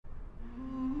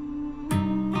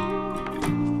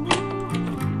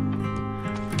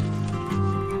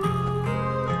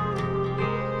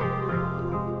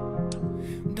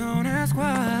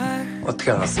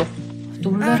늦게 안 왔어?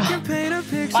 놀래라.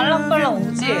 빨랑빨랑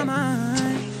오지?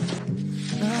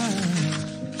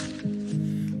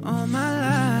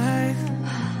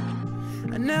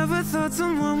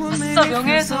 진짜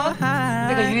명예훼손?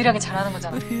 내가 유일하게 잘하는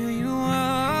거잖아.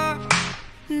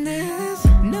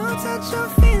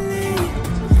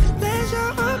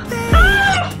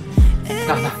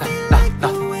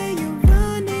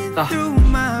 나.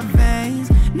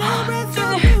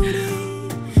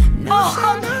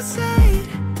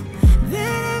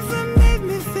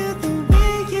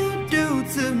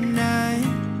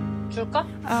 줄까?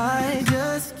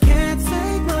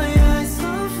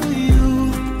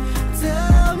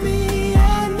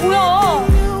 뭐야?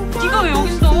 네가 왜 여기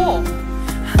있어?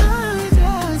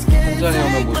 혼자니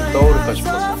하면 뭐 좀 떠오를까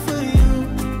싶어서.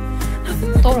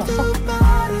 떠올랐어?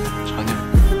 전혀.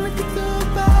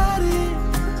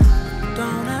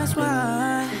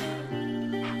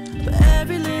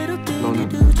 너는?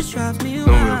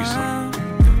 넌 왜 여기 있어?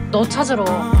 너 찾으러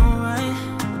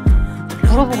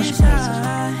물어보고 싶은 게 있어서.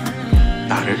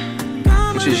 나를?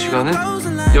 굳이 이 시간에?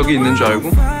 여기 있는 줄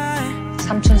알고?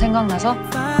 삼촌 생각나서?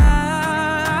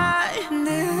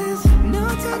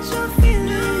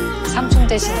 삼촌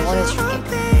대신 응원해줄게.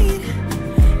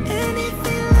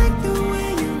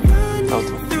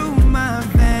 나도.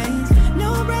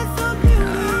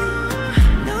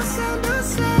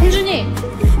 홍준이!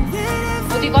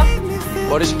 어디가?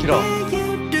 머리 식히러.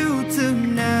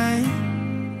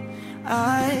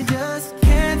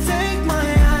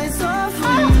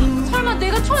 설마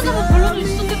내가 초안자고 별로도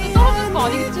있었는데 떨어지는 거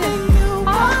아니겠지?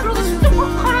 그러다 진짜 팍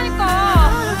하라니까.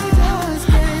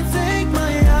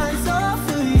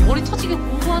 머리 터지게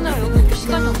공부하느라 여기 올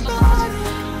시간이 없어서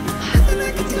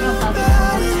그러지. 그럼 나도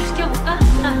머리 좀 시켜볼까?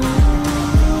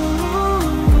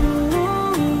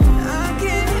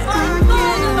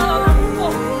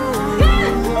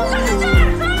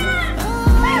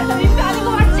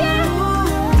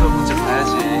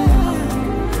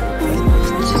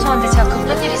 죄송한데 제가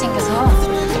급한 일이 생겨서.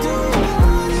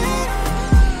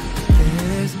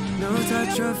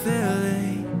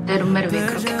 내 룸메를 왜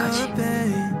그렇게까지?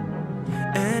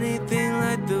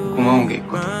 고마운 게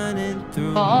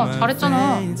있거든. 나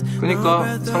잘했잖아.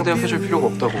 그니까 상대가 해줄 필요가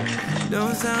없다고.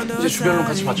 이제 주변으로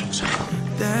같이 맞춰보자.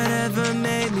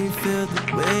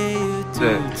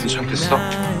 네, 괜찮겠어?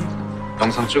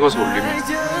 영상 찍어서 올리면.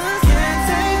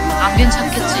 안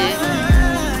괜찮겠지.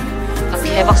 나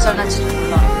개박살 난지도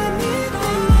몰라.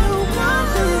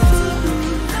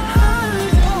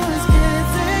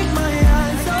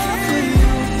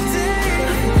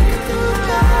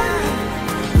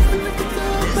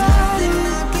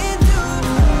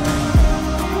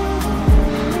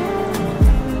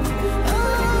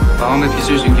 마음에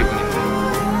빚을 진 기분인데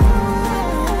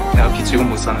내가 빚지고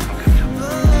못 사는 상태.